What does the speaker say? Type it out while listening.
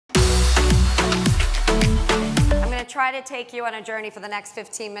try to take you on a journey for the next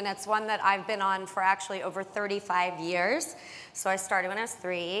 15 minutes, one that I've been on for actually over 35 years. So I started when I was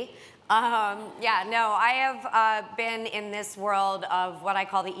 3. Yeah, no, I have been in this world of what I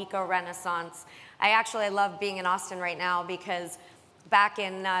call the eco-renaissance. I love being in Austin right now because back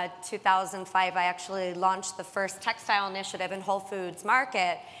in 2005, I actually launched the first textile initiative in Whole Foods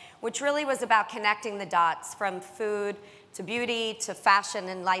Market, which really was about connecting the dots from food to beauty to fashion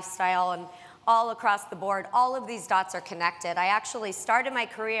and lifestyle, and all across the board. All of these dots are connected. I actually started my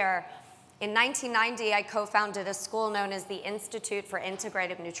career in 1990. I co-founded a school known as the Institute for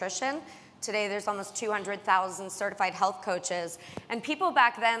Integrative Nutrition. Today, there's almost 200,000 certified health coaches. And people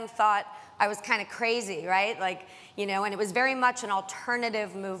back then thought I was kind of crazy, right? Like, you know, and it was very much an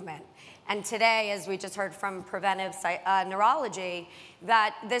alternative movement. And today, as we just heard from preventive neurology,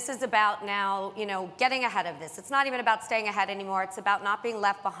 that this is about now, you know, getting ahead of this. It's not even about staying ahead anymore. It's about not being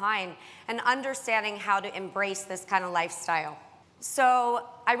left behind and understanding how to embrace this kind of lifestyle. So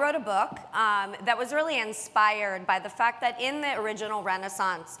I wrote a book that was really inspired by the fact that in the original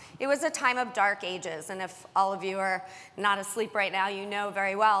Renaissance, it was a time of dark ages. And if all of you are not asleep right now, you know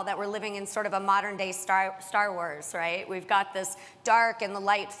very well that we're living in sort of a modern day Star Wars, right? We've got this dark and the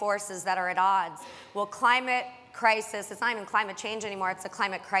light forces that are at odds. Well, climate crisis, it's not even climate change anymore, it's a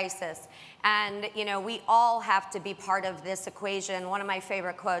climate crisis. And you know, we all have to be part of this equation. One of my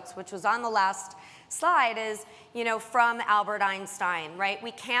favorite quotes, which was on the last slide, is, you know, from Albert Einstein, right?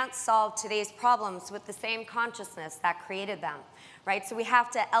 We can't solve today's problems with the same consciousness that created them, right? So we have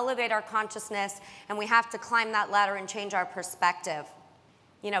to elevate our consciousness and we have to climb that ladder and change our perspective.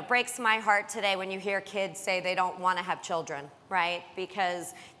 You know, it breaks my heart today when you hear kids say they don't want to have children, right?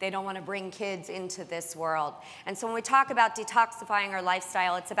 Because they don't want to bring kids into this world. And so when we talk about detoxifying our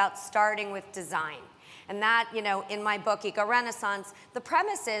lifestyle, it's about starting with design. And that, you know, in my book, Eco-Renaissance, the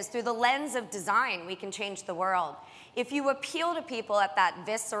premise is through the lens of design, we can change the world. If you appeal to people at that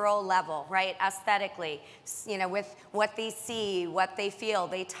visceral level, right, aesthetically, you know, with what they see, what they feel,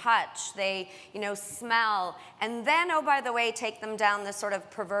 they touch, they, you know, smell, and then, oh, by the way, take them down this sort of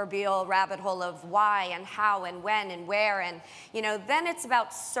proverbial rabbit hole of why and how and when and where, and, you know, then it's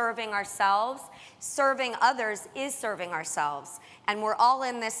about serving ourselves. Serving others is serving ourselves. And we're all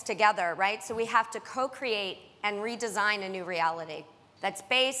in this together, right? So we have to co-create and redesign a new reality that's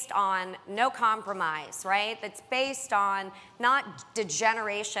based on no compromise, right? That's based on not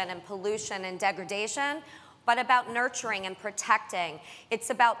degeneration and pollution and degradation, but about nurturing and protecting.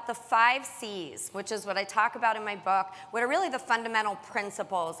 It's about the 5 C's, which is what I talk about in my book, what are really the fundamental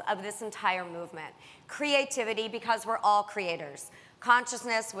principles of this entire movement. Creativity, because we're all creators.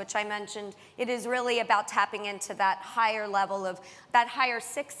 Consciousness, which I mentioned, it is really about tapping into that higher level of, that higher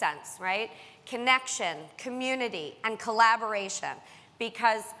sixth sense, right? Connection, community, and collaboration.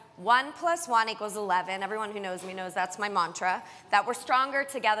 Because 1 + 1 = 11. Everyone who knows me knows that's my mantra, that we're stronger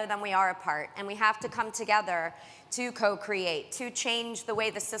together than we are apart. And we have to come together to co-create, to change the way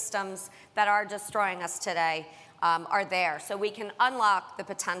the systems that are destroying us today are there, so we can unlock the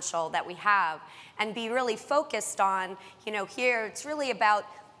potential that we have and be really focused on, you know, here it's really about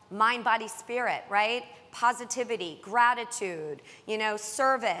mind, body, spirit, right? Positivity, gratitude, you know,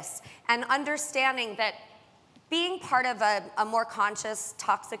 service, and understanding that being part of a more conscious,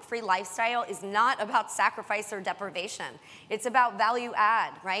 toxic-free lifestyle is not about sacrifice or deprivation. It's about value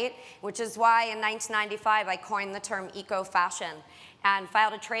add, right? Which is why in 1995 I coined the term eco-fashion and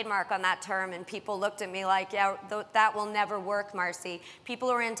filed a trademark on that term, and people looked at me like, yeah, that will never work, Marci. People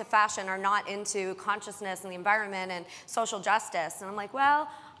who are into fashion are not into consciousness and the environment and social justice. And I'm like, well,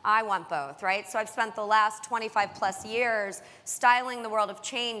 I want both, right? So I've spent the last 25+ years styling the world of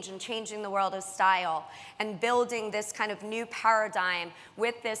change and changing the world of style and building this kind of new paradigm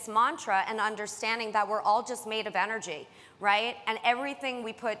with this mantra and understanding that we're all just made of energy, right? And everything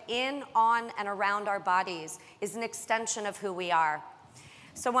we put in, on, and around our bodies is an extension of who we are.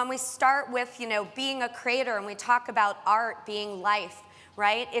 So when we start with, you know, being a creator and we talk about art being life,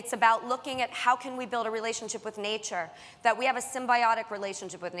 right? It's about looking at how can we build a relationship with nature, that we have a symbiotic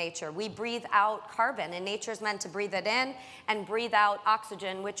relationship with nature. We breathe out carbon, and nature's meant to breathe it in and breathe out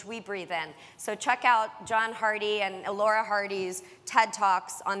oxygen, which we breathe in. So check out John Hardy and Elora Hardy's TED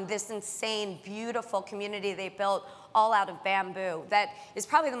Talks on this insane, beautiful community they built all out of bamboo. That is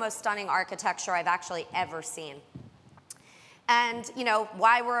probably the most stunning architecture I've actually ever seen. And, you know,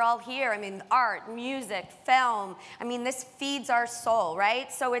 why we're all here. I mean, art, music, film. I mean, this feeds our soul,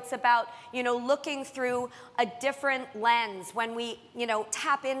 right? So it's about, you know, looking through a different lens when we, you know,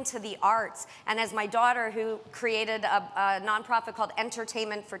 tap into the arts. And as my daughter, who created a nonprofit called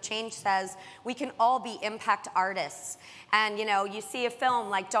Entertainment for Change, says, we can all be impact artists. And, you know, you see a film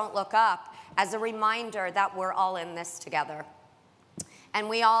like Don't Look Up, as a reminder that we're all in this together. And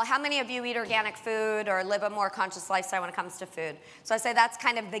we all, how many of you eat organic food or live a more conscious lifestyle when it comes to food? So I say that's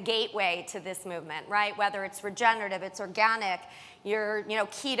kind of the gateway to this movement, right? Whether it's regenerative, it's organic, you're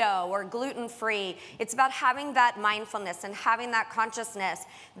keto or gluten-free. It's about having that mindfulness and having that consciousness,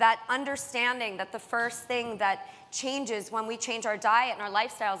 that understanding that the first thing that changes when we change our diet and our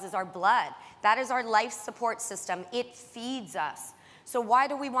lifestyles is our blood. That is our life support system. It feeds us. So why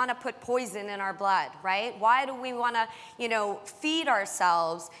do we want to put poison in our blood, right? Why do we want to, feed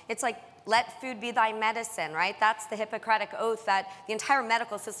ourselves? It's like, let food be thy medicine, right? That's the Hippocratic oath that the entire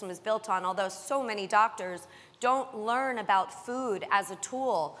medical system is built on, although so many doctors don't learn about food as a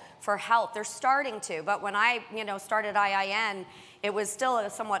tool for health. They're starting to, but when I, started IIN, it was still a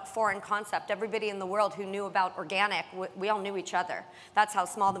somewhat foreign concept. Everybody in the world who knew about organic, we all knew each other. That's how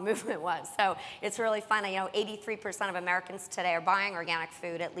small the movement was. So it's really fun. 83% of Americans today are buying organic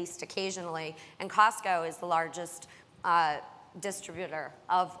food, at least occasionally, and Costco is the largest distributor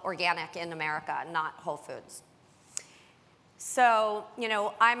of organic in America, not Whole Foods. So,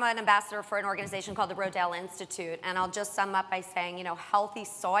 I'm an ambassador for an organization called the Rodale Institute, and I'll just sum up by saying, healthy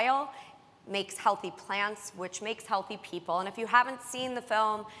soil makes healthy plants, which makes healthy people. And if you haven't seen the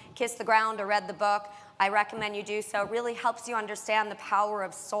film Kiss the Ground or read the book, I recommend you do so. It really helps you understand the power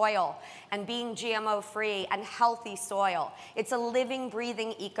of soil and being GMO-free and healthy soil. It's a living,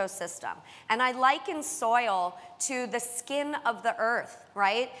 breathing ecosystem. And I liken soil to the skin of the earth,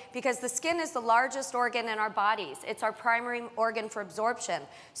 right? Because the skin is the largest organ in our bodies. It's our primary organ for absorption.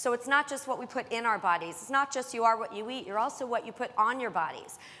 So it's not just what we put in our bodies. It's not just you are what you eat. You're also what you put on your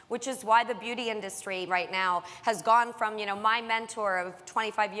bodies, which is why the beauty industry right now has gone from, my mentor of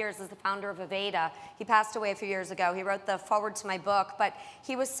 25 years is the founder of Aveda. He passed away a few years ago. He wrote the foreword to my book, but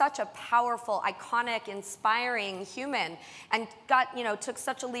he was such a powerful, iconic, inspiring human and took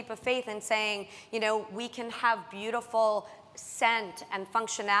such a leap of faith in saying, we can have beautiful scent and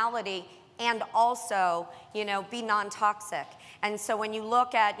functionality and also, be non-toxic. And so when you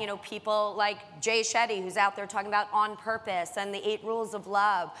look at, people like Jay Shetty, who's out there talking about On Purpose and the 8 Rules of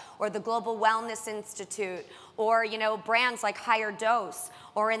Love, or the Global Wellness Institute, or, brands like Higher Dose,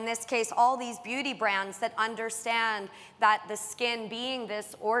 or in this case, all these beauty brands that understand that the skin being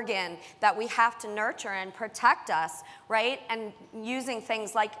this organ that we have to nurture and protect us, right? And using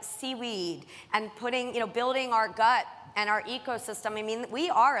things like seaweed and putting, building our gut and our ecosystem. I mean, we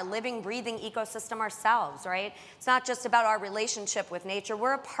are a living, breathing ecosystem ourselves, right? It's not just about our relationship with nature.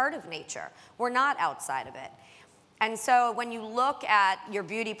 We're a part of nature. We're not outside of it. And so when you look at your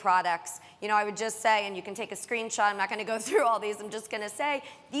beauty products, I would just say, and you can take a screenshot, I'm not going to go through all these, I'm just going to say,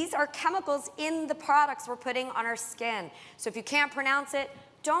 these are chemicals in the products we're putting on our skin. So if you can't pronounce it,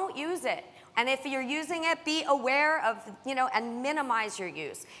 don't use it. And if you're using it, be aware of, and minimize your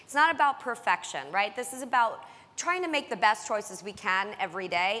use. It's not about perfection, right? This is about trying to make the best choices we can every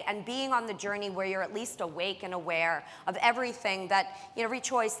day and being on the journey where you're at least awake and aware of everything that, every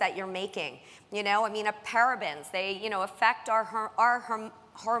choice that you're making. Parabens, they, affect our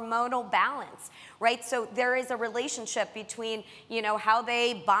hormonal balance, right? So there is a relationship between, how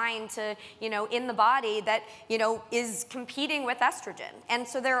they bind to, in the body that, is competing with estrogen. And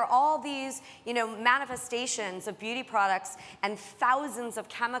so there are all these, manifestations of beauty products and thousands of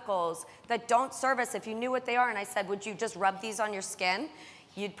chemicals that don't serve us. If you knew what they are, and I said, would you just rub these on your skin?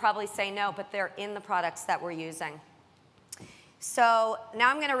 You'd probably say no, but they're in the products that we're using. So now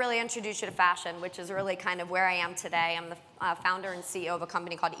I'm going to really introduce you to fashion, which is really kind of where I am today. I'm the founder and CEO of a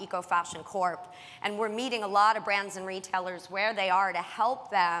company called Eco Fashion Corp. And we're meeting a lot of brands and retailers where they are to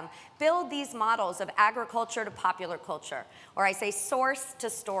help them build these models of agriculture to popular culture, or I say source to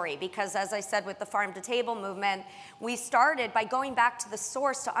story, because as I said with the farm to table movement, we started by going back to the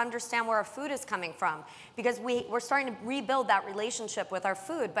source to understand where our food is coming from, because we're starting to rebuild that relationship with our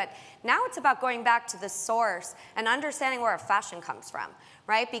food. But now it's about going back to the source and understanding where our fashion comes from,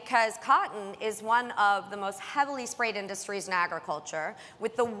 right? Because cotton is one of the most heavily sprayed industries in agriculture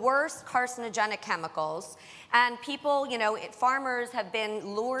with the worst carcinogenic chemicals. And people, farmers have been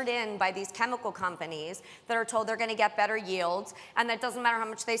lured in by these chemical companies that are told they're going to get better yields, and that doesn't matter how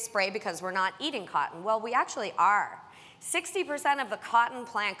much they spray because we're not eating cotton. Well, we actually are. 60% of the cotton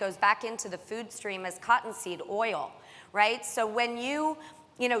plant goes back into the food stream as cottonseed oil, right? So when you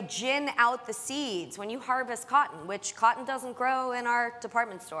gin out the seeds when you harvest cotton, which cotton doesn't grow in our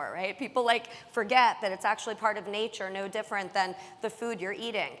department store, right? People forget that it's actually part of nature, no different than the food you're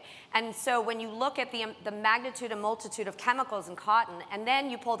eating. And so when you look at the magnitude and multitude of chemicals in cotton, and then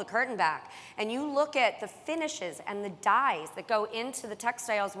you pull the curtain back, and you look at the finishes and the dyes that go into the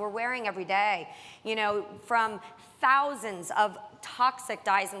textiles we're wearing every day, from thousands of toxic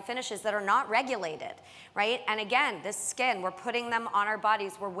dyes and finishes that are not regulated, right? And again, this skin, we're putting them on our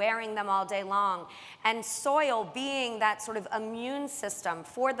bodies, we're wearing them all day long. And soil being that sort of immune system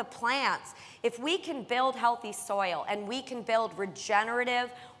for the plants, if we can build healthy soil and we can build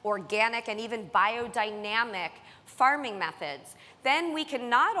regenerative, organic, and even biodynamic farming methods, then we can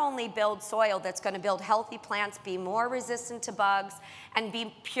not only build soil that's going to build healthy plants, be more resistant to bugs, and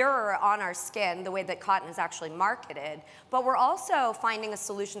be purer on our skin, the way that cotton is actually marketed, but we're also finding a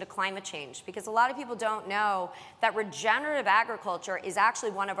solution to climate change, because a lot of people don't know that regenerative agriculture is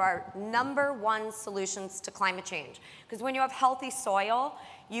actually one of our #1 solutions to climate change. Because when you have healthy soil,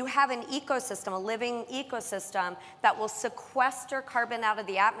 you have an ecosystem, a living ecosystem that will sequester carbon out of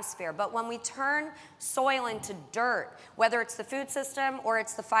the atmosphere. But when we turn soil into dirt, whether it's the food system or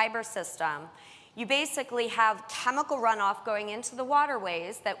it's the fiber system, you basically have chemical runoff going into the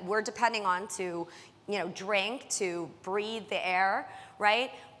waterways that we're depending on to, drink, to breathe the air,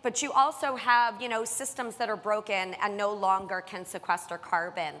 right? But you also have, systems that are broken and no longer can sequester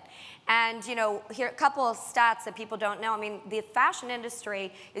carbon. And, here a couple of stats that people don't know. I mean, the fashion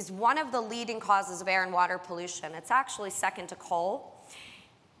industry is one of the leading causes of air and water pollution. It's actually second to coal.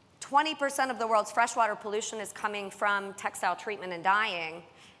 20% of the world's freshwater pollution is coming from textile treatment and dyeing.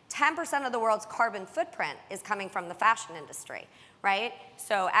 10% of the world's carbon footprint is coming from the fashion industry, right?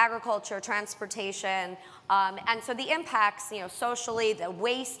 So agriculture, transportation, and so the impacts, socially, the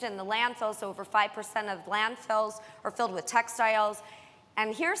waste in the landfills, so over 5% of landfills are filled with textiles.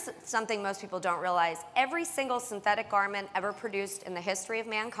 And here's something most people don't realize. Every single synthetic garment ever produced in the history of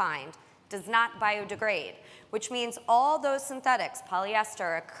mankind does not biodegrade, which means all those synthetics,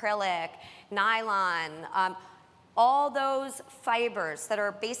 polyester, acrylic, nylon, all those fibers that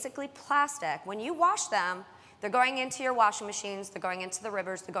are basically plastic, when you wash them, they're going into your washing machines, they're going into the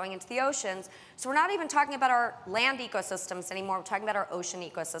rivers, they're going into the oceans. So we're not even talking about our land ecosystems anymore, we're talking about our ocean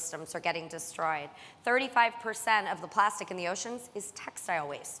ecosystems are getting destroyed. 35% of the plastic in the oceans is textile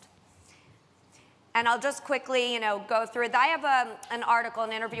waste. And I'll just quickly, go through it. I have an article,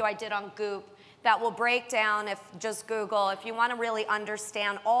 an interview I did on Goop that will break down, just Google, if you want to really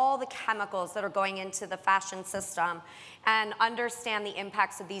understand all the chemicals that are going into the fashion system and understand the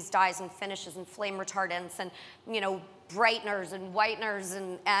impacts of these dyes and finishes and flame retardants and, brighteners and whiteners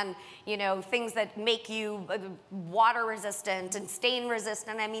and things that make you water resistant and stain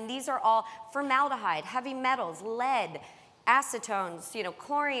resistant. I mean, these are all formaldehyde, heavy metals, lead, acetones,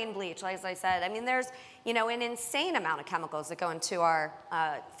 chlorine bleach, as I said. I mean, there's, an insane amount of chemicals that go into our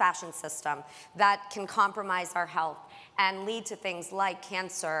fashion system that can compromise our health and lead to things like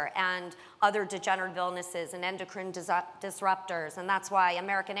cancer and other degenerative illnesses and endocrine disruptors. And that's why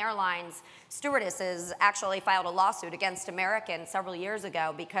American Airlines stewardesses actually filed a lawsuit against American several years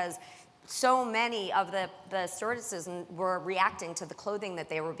ago, because so many of the stewardesses were reacting to the clothing that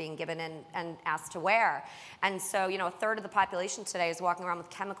they were being given and asked to wear. And so, a third of the population today is walking around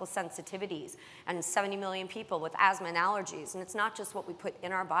with chemical sensitivities, and 70 million people with asthma and allergies. And it's not just what we put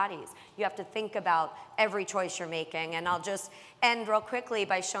in our bodies. You have to think about every choice you're making. And I'll just end real quickly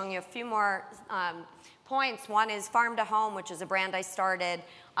by showing you a few more points. One is Farm to Home, which is a brand I started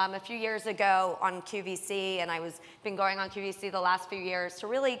a few years ago on QVC, and I been going on QVC the last few years to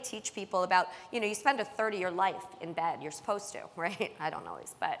really teach people about, you spend a third of your life in bed. You're supposed to, right? I don't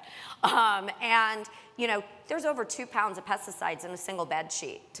always, but, and, there's over 2 pounds of pesticides in a single bed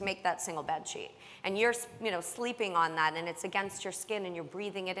sheet to make that single bed sheet. And you're, sleeping on that, and it's against your skin, and you're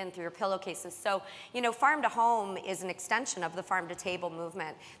breathing it in through your pillowcases. So, Farm to Home is an extension of the Farm to Table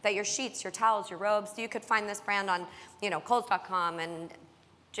movement, that your sheets, your towels, your robes, you could find this brand on, Kohl's.com and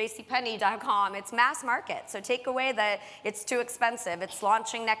JCPenney.com. It's mass market, so take away that it's too expensive. It's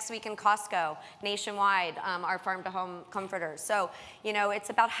launching next week in Costco nationwide, our Farm to Home comforters. So, it's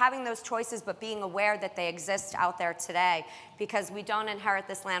about having those choices, but being aware that they exist out there today, because we don't inherit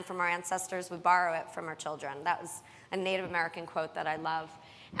this land from our ancestors, we borrow it from our children. That was a Native American quote that I love.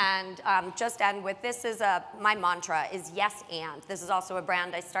 And just end with, this is my mantra is yes and. This is also a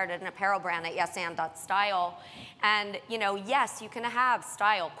brand, I started an apparel brand at yesand.style. And yes, you can have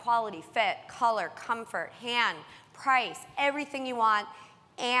style, quality, fit, color, comfort, hand, price, everything you want,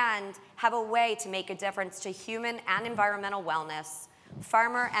 and have a way to make a difference to human and environmental wellness,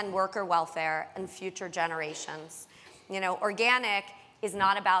 farmer and worker welfare, and future generations. Organic is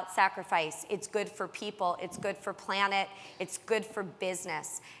not about sacrifice. It's good for people, it's good for planet, it's good for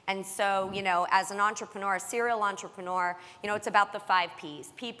business. And so, as an entrepreneur, a serial entrepreneur, it's about the 5 Ps: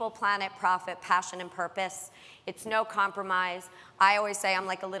 people, planet, profit, passion, and purpose. It's no compromise. I always say I'm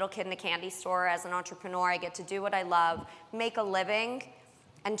like a little kid in a candy store as an entrepreneur. I get to do what I love, make a living,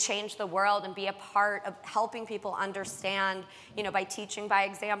 and change the world and be a part of helping people understand, by teaching by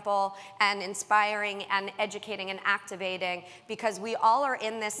example and inspiring and educating and activating, because we all are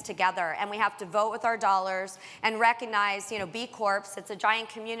in this together, and we have to vote with our dollars and recognize, B Corps. It's a giant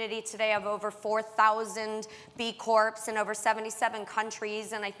community today of over 4,000 B Corps in over 77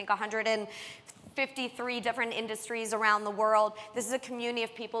 countries and I think 153 different industries around the world. This is a community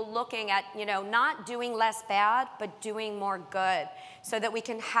of people looking at, not doing less bad, but doing more good, so that we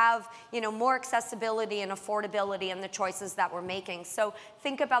can have, more accessibility and affordability in the choices that we're making. So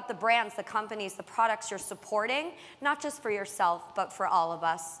think about the brands, the companies, the products you're supporting, not just for yourself, but for all of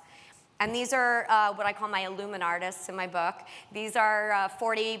us. And these are what I call my Illuminartists in my book. These are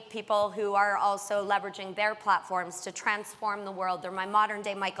 40 people who are also leveraging their platforms to transform the world. They're my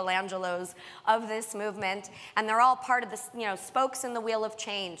modern-day Michelangelos of this movement. And they're all part of the spokes in the wheel of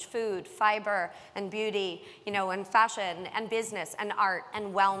change: food, fiber, and beauty, and fashion, and business, and art,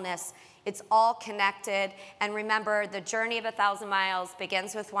 and wellness. It's all connected. And remember, the journey of 1,000 miles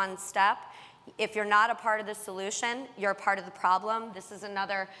begins with one step. If you're not a part of the solution, you're a part of the problem. This is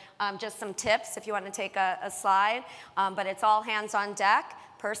another, just some tips if you want to take a slide. But it's all hands on deck,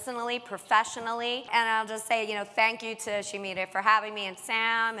 personally, professionally. And I'll just say, thank you to Shimita for having me, and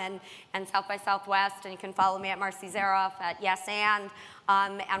Sam, and South by Southwest. And you can follow me at Marci Zaroff at Yes And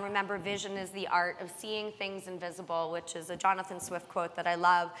remember, vision is the art of seeing things invisible, which is a Jonathan Swift quote that I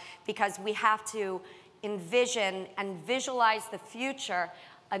love, because we have to envision and visualize the future,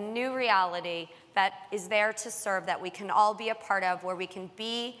 a new reality that is there to serve, that we can all be a part of, where we can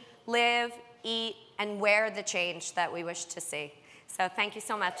be, live, eat, and wear the change that we wish to see. So thank you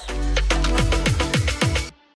so much.